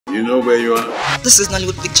You know where you are? This is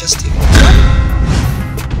Nollywood Pictures TV.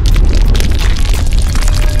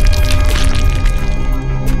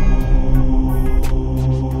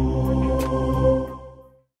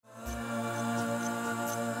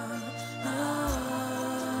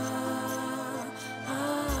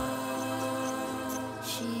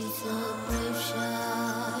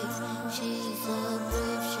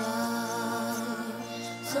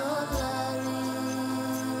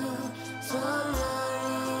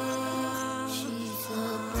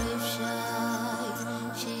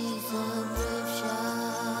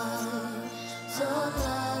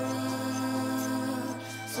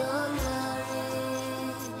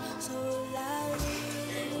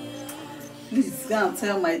 Please go and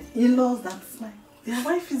tell my in-laws that their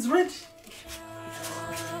wife is ready.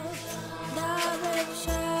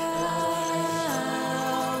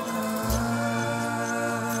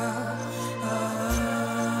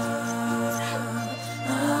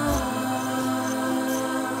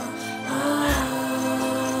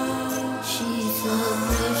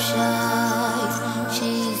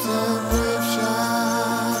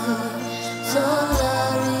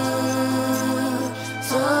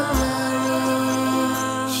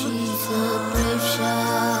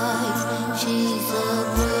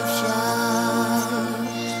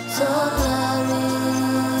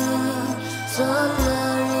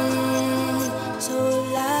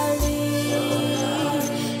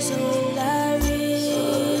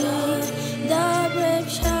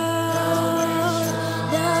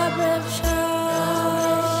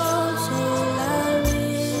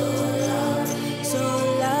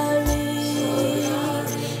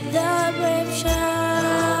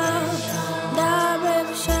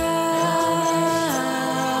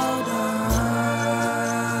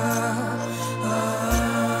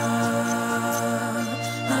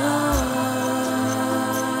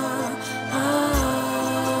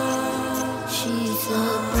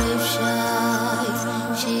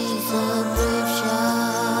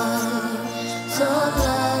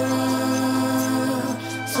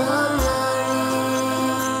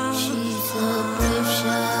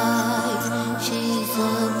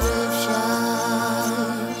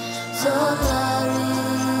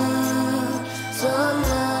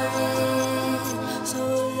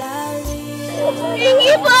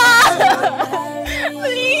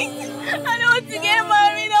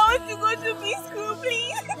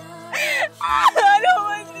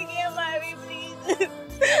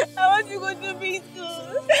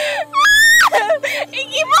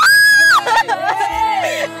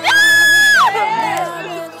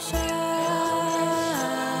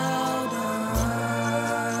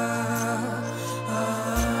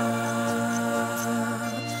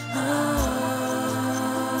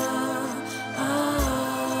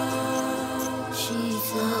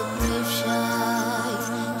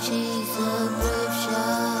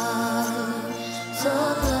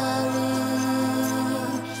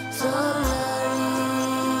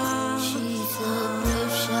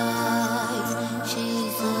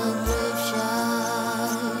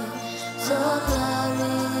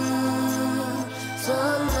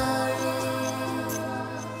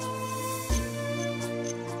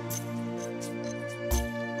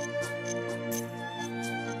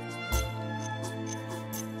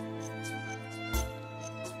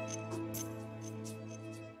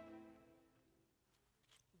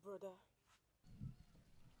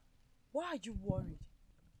 Why are you worried?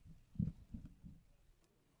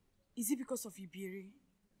 Is it because of Ebere?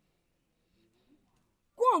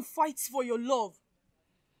 Go and fight for your love.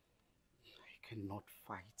 I cannot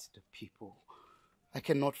fight the people. I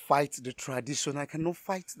cannot fight the tradition. I cannot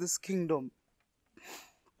fight this kingdom.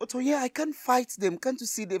 But oh yeah, I can't fight them. Can't you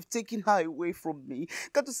see they've taken her away from me?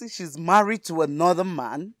 Can't you see she's married to another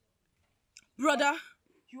man? Brother,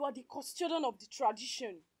 you are the custodian of the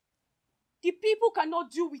tradition. The people cannot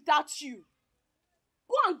do without you.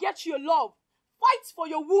 Go and get your love. Fight for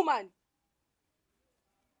your woman.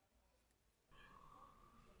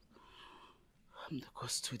 I'm the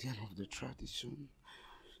custodian of the tradition.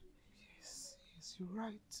 Yes, you're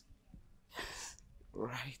right.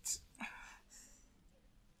 Right.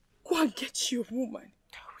 Go and get your woman.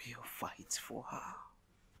 I will fight for her.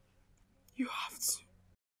 You have to.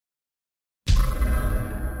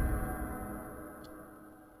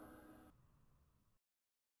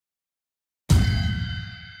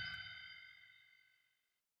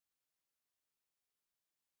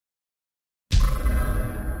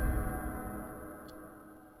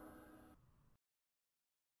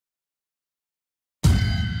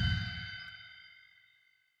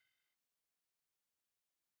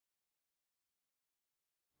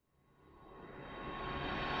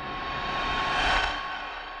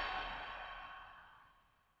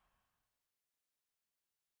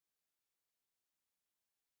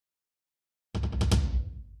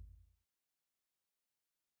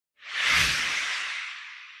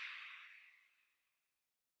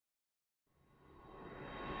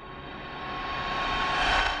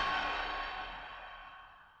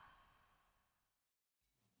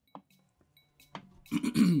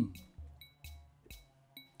 So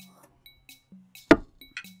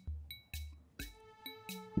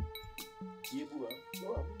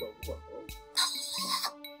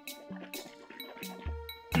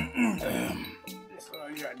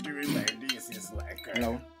you are doing like this is like...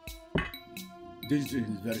 Hello? This drink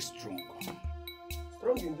is very strong.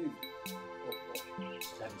 Strong indeed.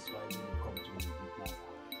 That is why when you come to me with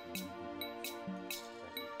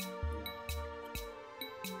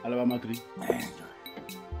Alaba Makri,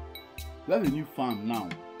 you have a new farm now,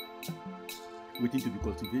 waiting to be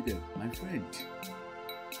cultivated, my friend.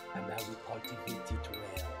 And I will cultivate it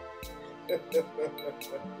well.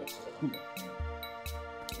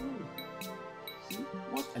 See,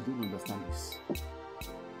 what I don't understand is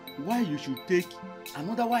why you should take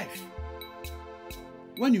another wife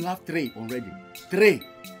when you have 3 already. 3.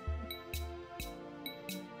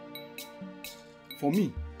 For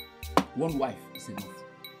me, 1 wife is enough.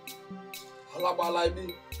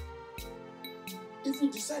 Kalabari, if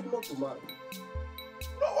you decide not to marry,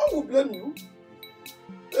 no one will blame you.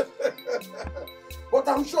 But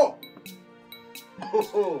I'm sure,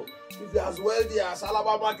 if you're as wealthy as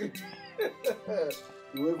Alabama, you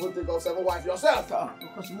will even take out 7 wives yourself.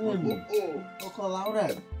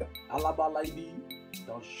 Alabali,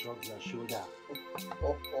 don't shrug your shoulder.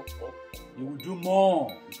 You will do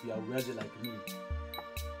more if you are wealthy like me.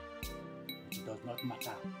 It does not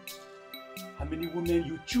matter how many women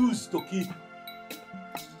you choose to keep,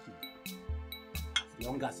 as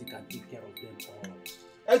long as you can take care of them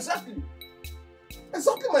all. Exactly.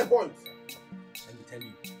 Exactly my point. Let me tell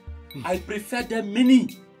you, I prefer them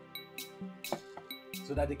many,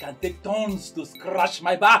 so that they can take turns to scratch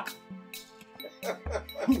my back.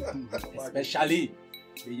 Especially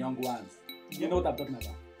the young ones. You know what I'm talking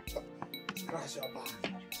about. Scratch your back.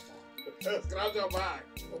 Scratch your back.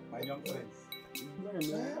 My young friends.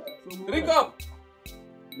 Drink up!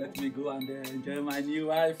 Let me go and enjoy my new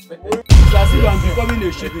wife. It's as if I'm becoming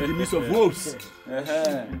a sheep in the midst of wolves.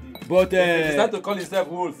 But you start to call yourself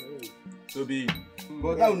wolf. So be.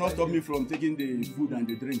 But that will not stop me from taking the food and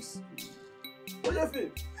the drinks. What do you feel?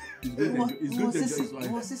 He's going to enjoy his wife.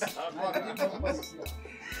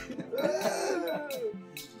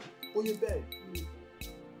 Oh, you beg.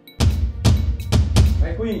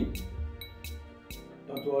 My queen,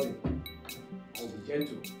 don't worry. I'll be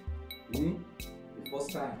gentle. The first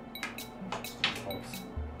time.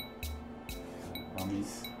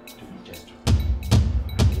 Promise to be gentle.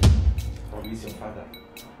 Promise your father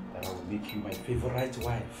that I will make you my favorite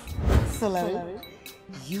wife. Solari,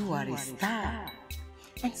 you are a star.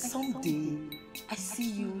 And someday, I see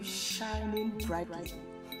you shining brightly.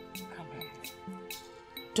 Come on.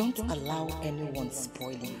 Don't allow anyone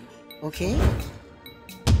spoil you, okay?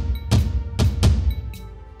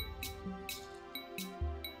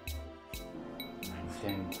 I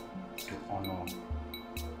intend to honor.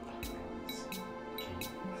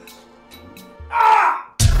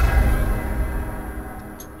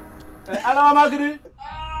 Hello, Magri.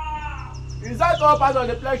 Is that all part of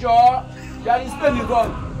the pleasure? There is pain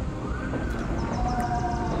involved.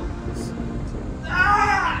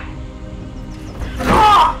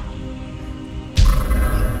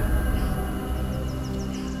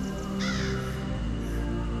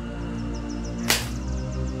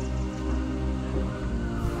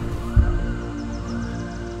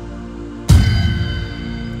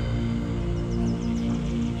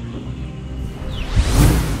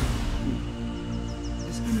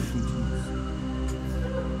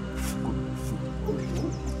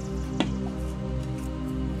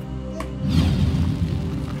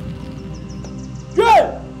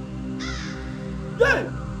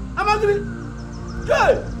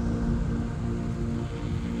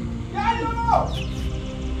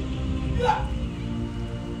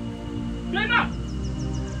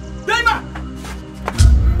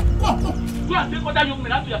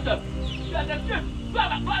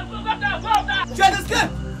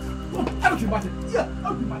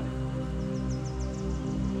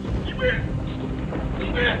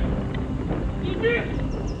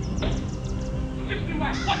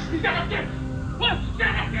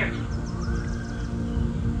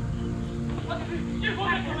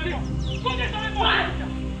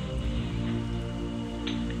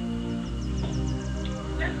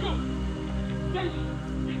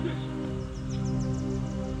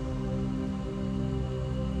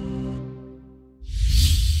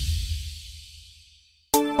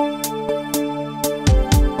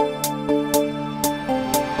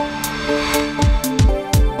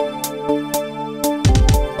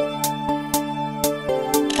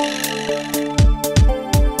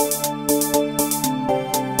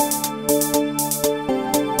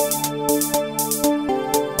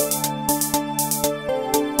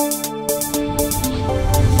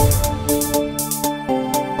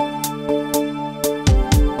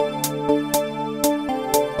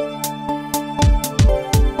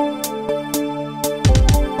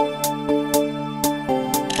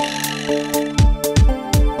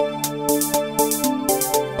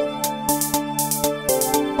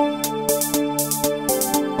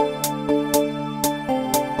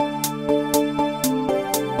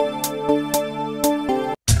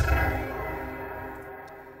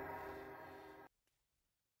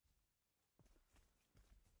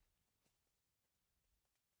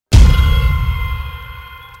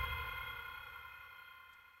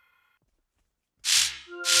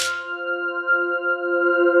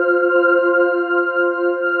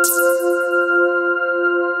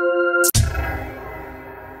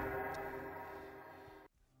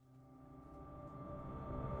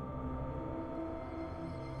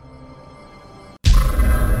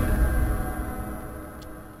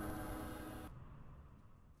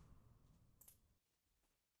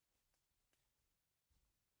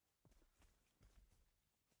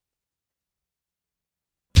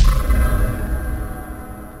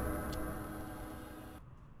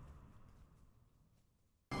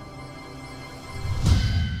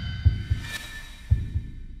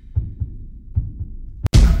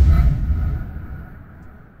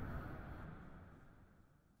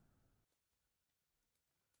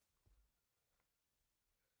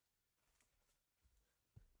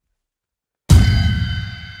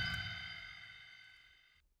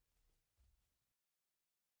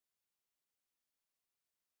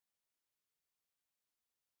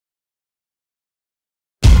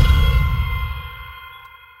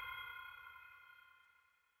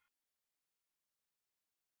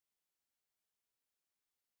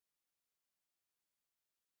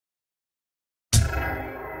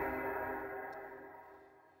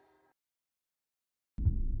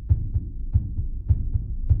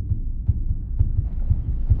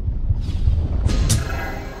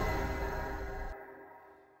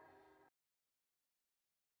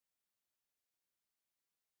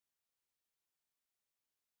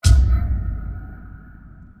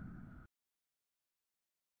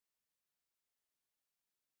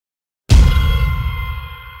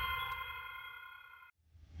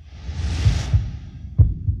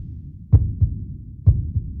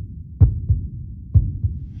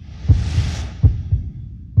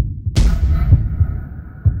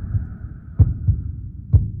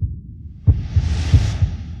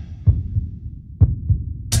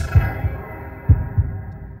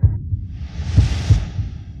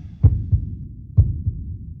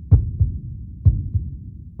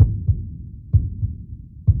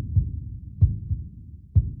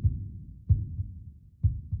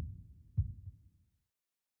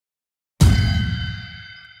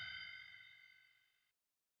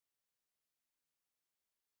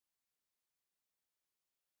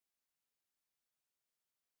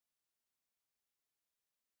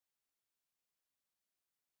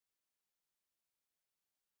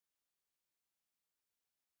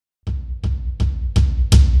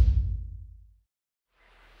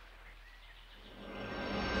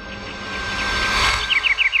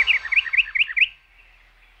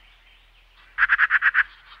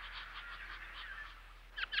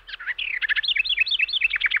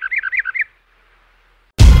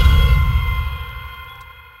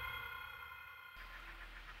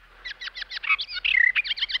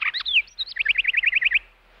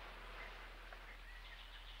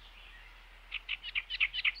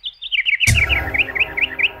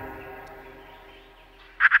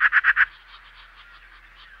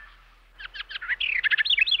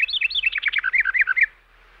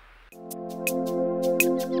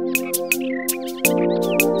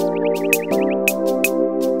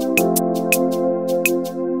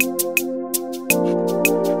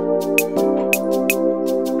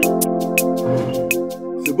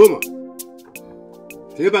 Boma.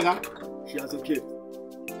 She has escaped.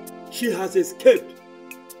 She has escaped.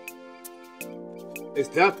 Is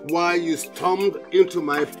that why you stormed into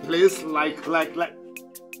my place like? How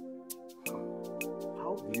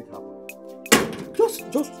did it happen?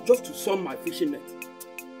 Just to sun my fishing net.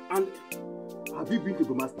 And have you been to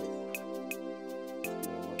Damascus?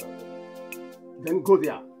 Then go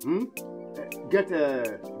there. Get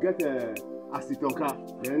a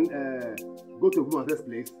asitonka. Then go to Bumate's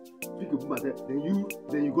place. Pick a Bumate.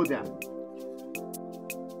 Then you go there.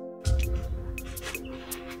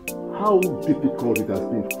 How difficult it has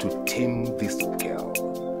been to tame this girl.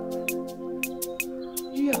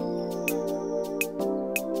 Yeah.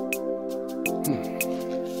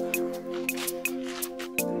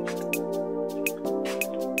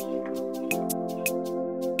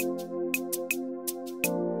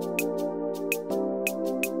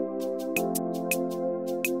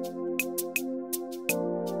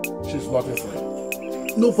 She's not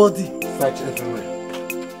inside. Nobody. Search everywhere.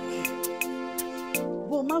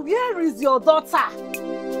 Boma, where is your daughter?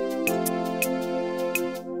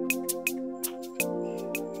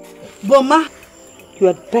 Boma, You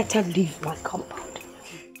had better leave my compound.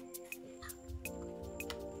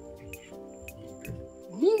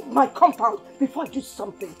 Leave my compound before I do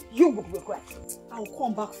something you would regret. I'll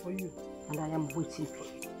come back for you. And I am waiting for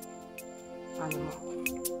you. Animal.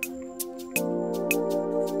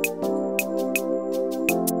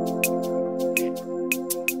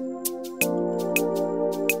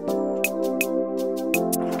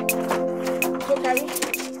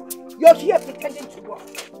 You're here pretending to work,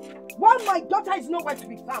 while my daughter is nowhere to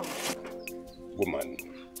be found. Woman,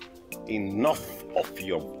 enough of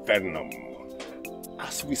your venom.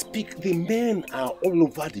 As we speak, the men are all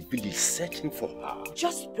over the village searching for her.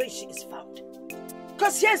 Just pray she is found.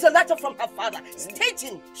 Because here's a letter from her father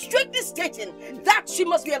strictly stating that she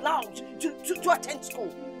must be allowed to attend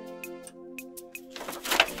school.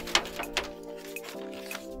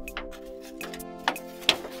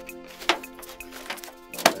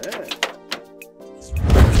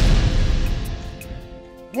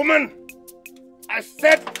 Woman, I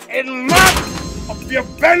said enough of your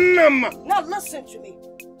venom! Now listen to me.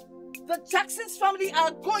 The Jackson's family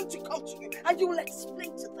are going to come to you and you will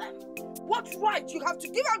explain to them what right you have to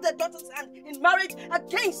give out their daughter's hand in marriage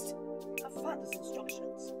against her father's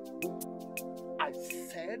instructions. I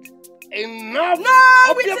said enough!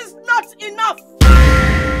 No, it is not enough!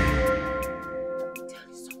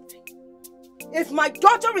 If my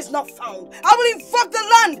daughter is not found, I will invoke the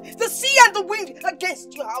land, the sea and the wind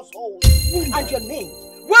against your household. Woman. And your name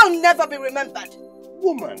will never be remembered.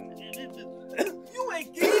 Woman. You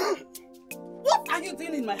again? What are you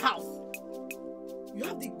doing in my house? You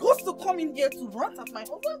have the ghost to come in here to rant at my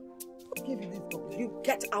husband? What gave you this double? You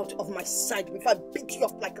get out of my sight before I beat you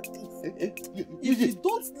up like a thief. If you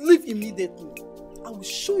don't leave immediately, I will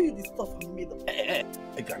show you the stuff I'm made of.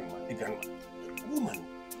 Eganwa. Woman.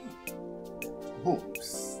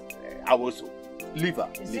 Bones. I was liver.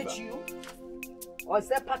 Is it you? Or is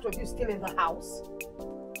that part of you still in the house?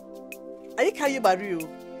 Kalabari,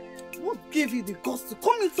 what gave you the guts to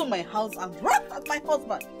come into my house and rant at my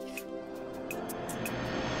husband?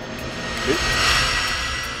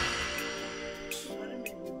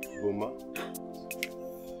 Boma.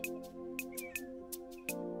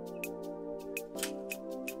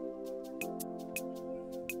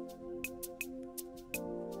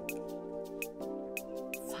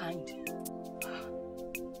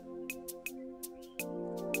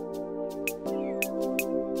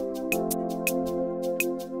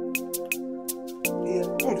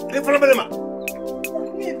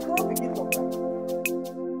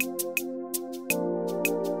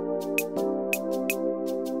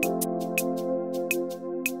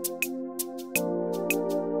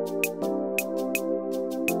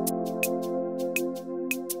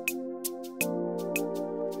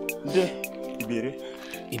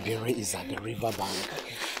 Ebere is at the river bank.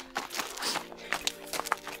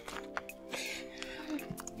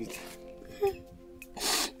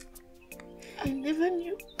 I never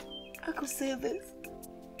knew I could say this.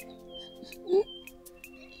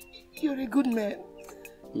 You're a good man.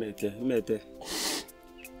 Mete.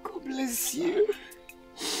 God bless you.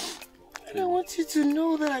 And I want you to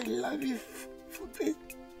know that I love you for this.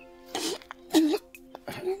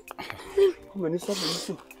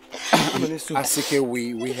 Asike,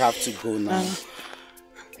 we have to go now.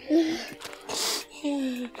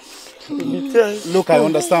 Look, I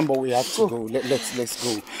understand, but we have to go. Let's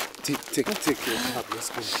go. Take your cab. Let's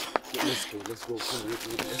go. Let's go.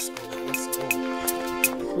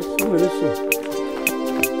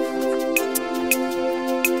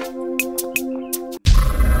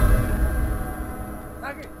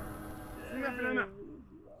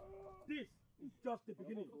 just the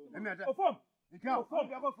beginning. And it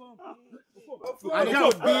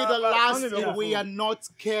could be the last if we are not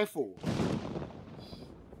careful.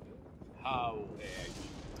 How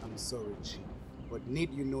I'm sorry, Chief, but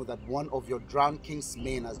need you know that one of your drowned king's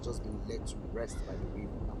men has just been led to rest by the river.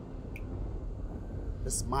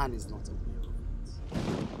 This man is not aware of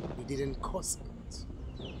it. He didn't cause it.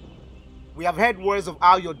 We have heard words of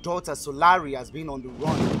how your daughter Solari has been on the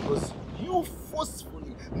run because you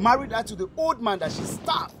forcefully married her to the old man that she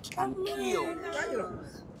stabbed and killed.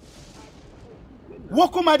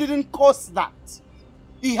 Wokoma didn't cause that.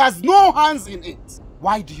 He has no hands in it.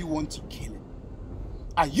 Why do you want to kill him?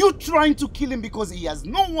 Are you trying to kill him because he has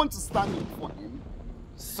no one to stand in for him?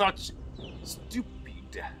 Such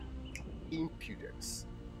stupid impudence.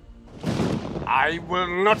 I will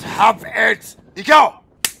not have it. Ikao!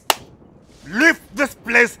 Leave this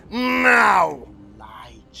place now!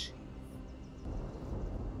 Lie, Chief.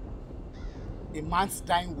 A man's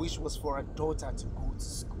dying wish was for a daughter to go to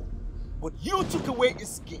school. But you took away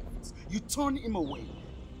his gifts. You turned him away.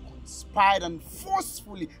 Conspired and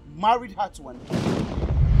forcefully married her to an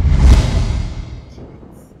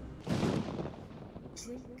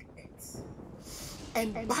Drink it.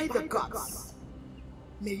 And by the gods,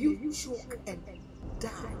 may you choke and die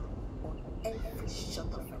on every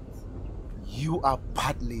shot of it. You are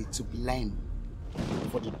partly to blame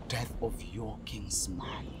for the death of your king's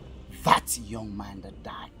man. That young man that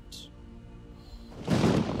died.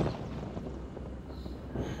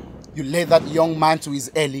 You led that young man to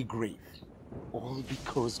his early grave. All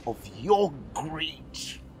because of your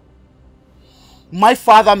greed. My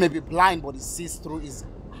father may be blind, but he sees through his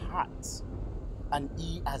heart. And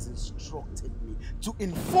he has instructed me to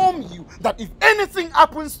inform you that if anything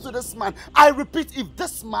happens to this man, I repeat, if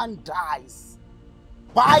this man dies,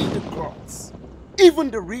 by the gods,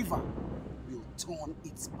 even the river will turn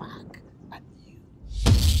its back at you.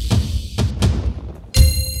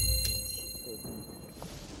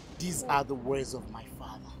 These are the words of my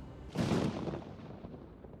father.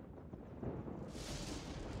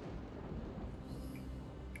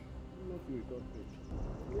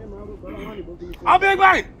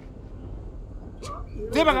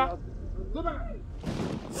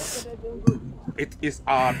 It is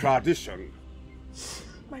our tradition.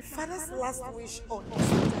 My father's last wish on his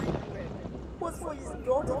dying bed was for his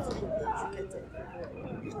daughter to be educated.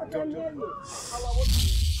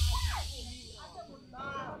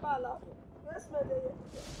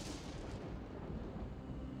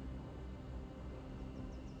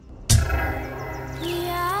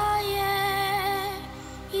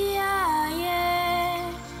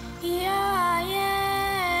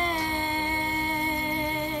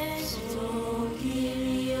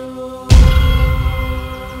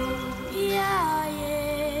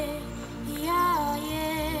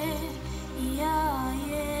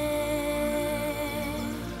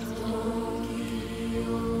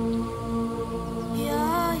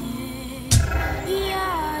 Yeah.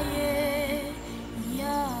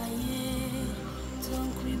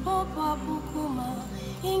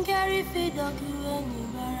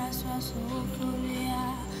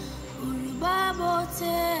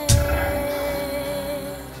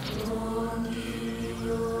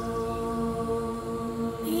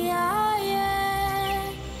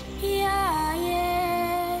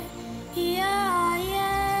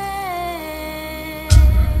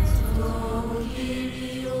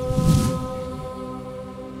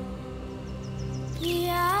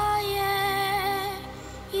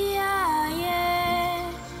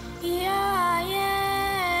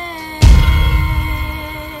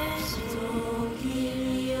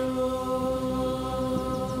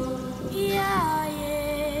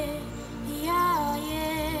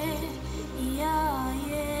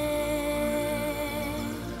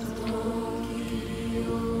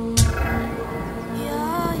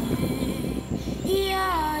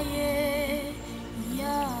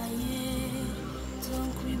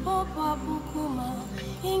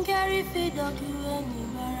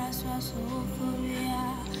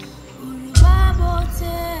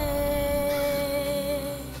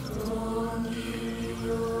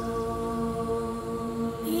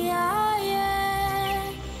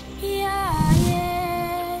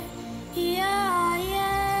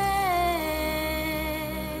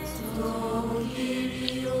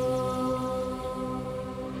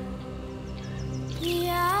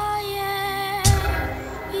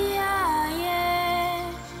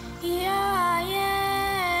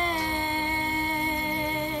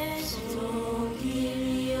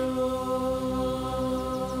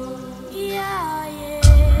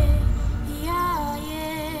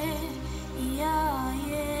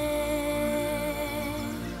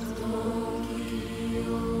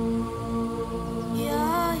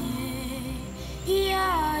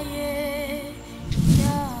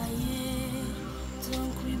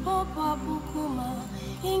 papa bukuma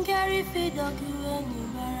ingeri fidoku ni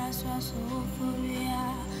baraswa so furia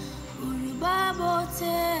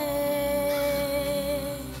uribabote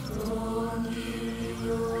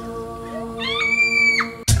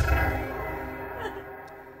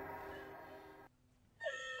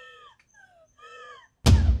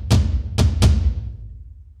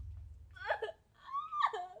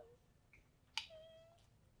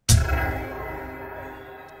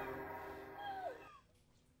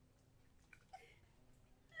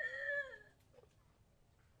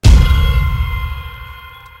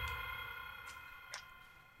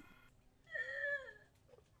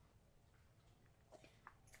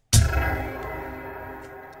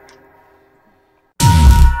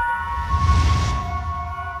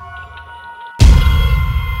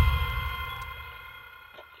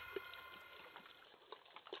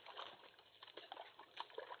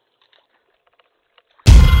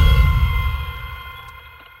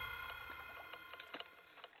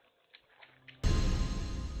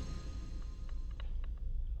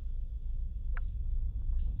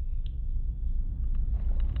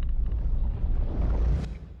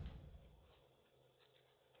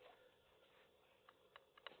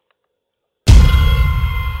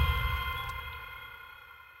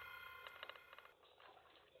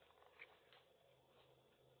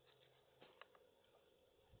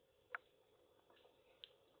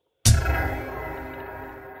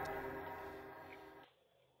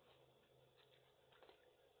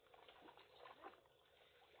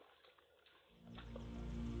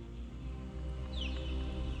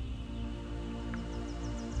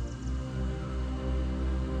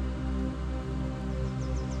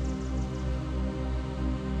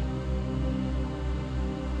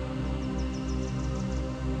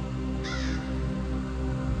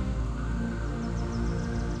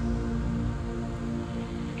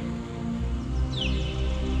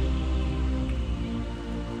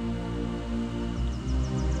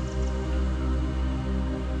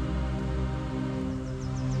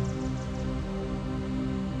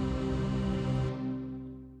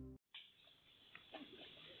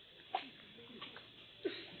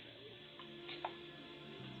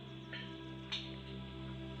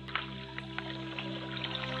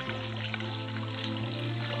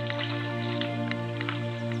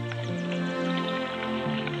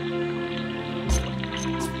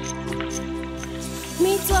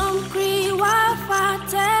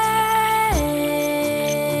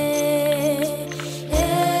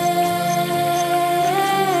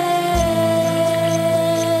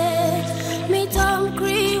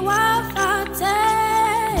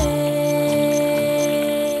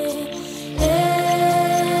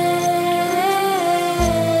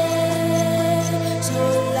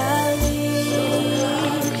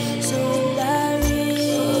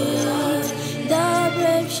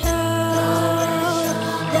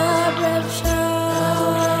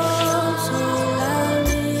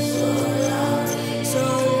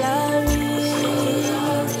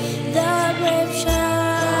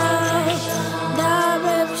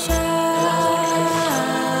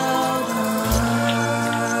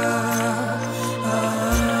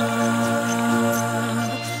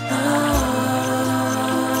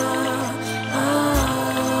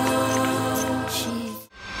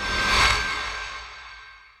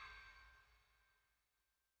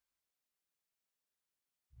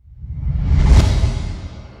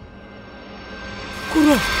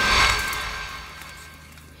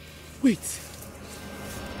Wait.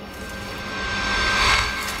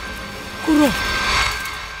 Kuro.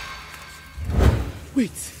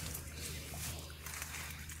 Wait.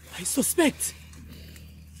 I suspect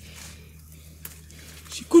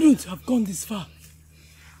she couldn't have gone this far.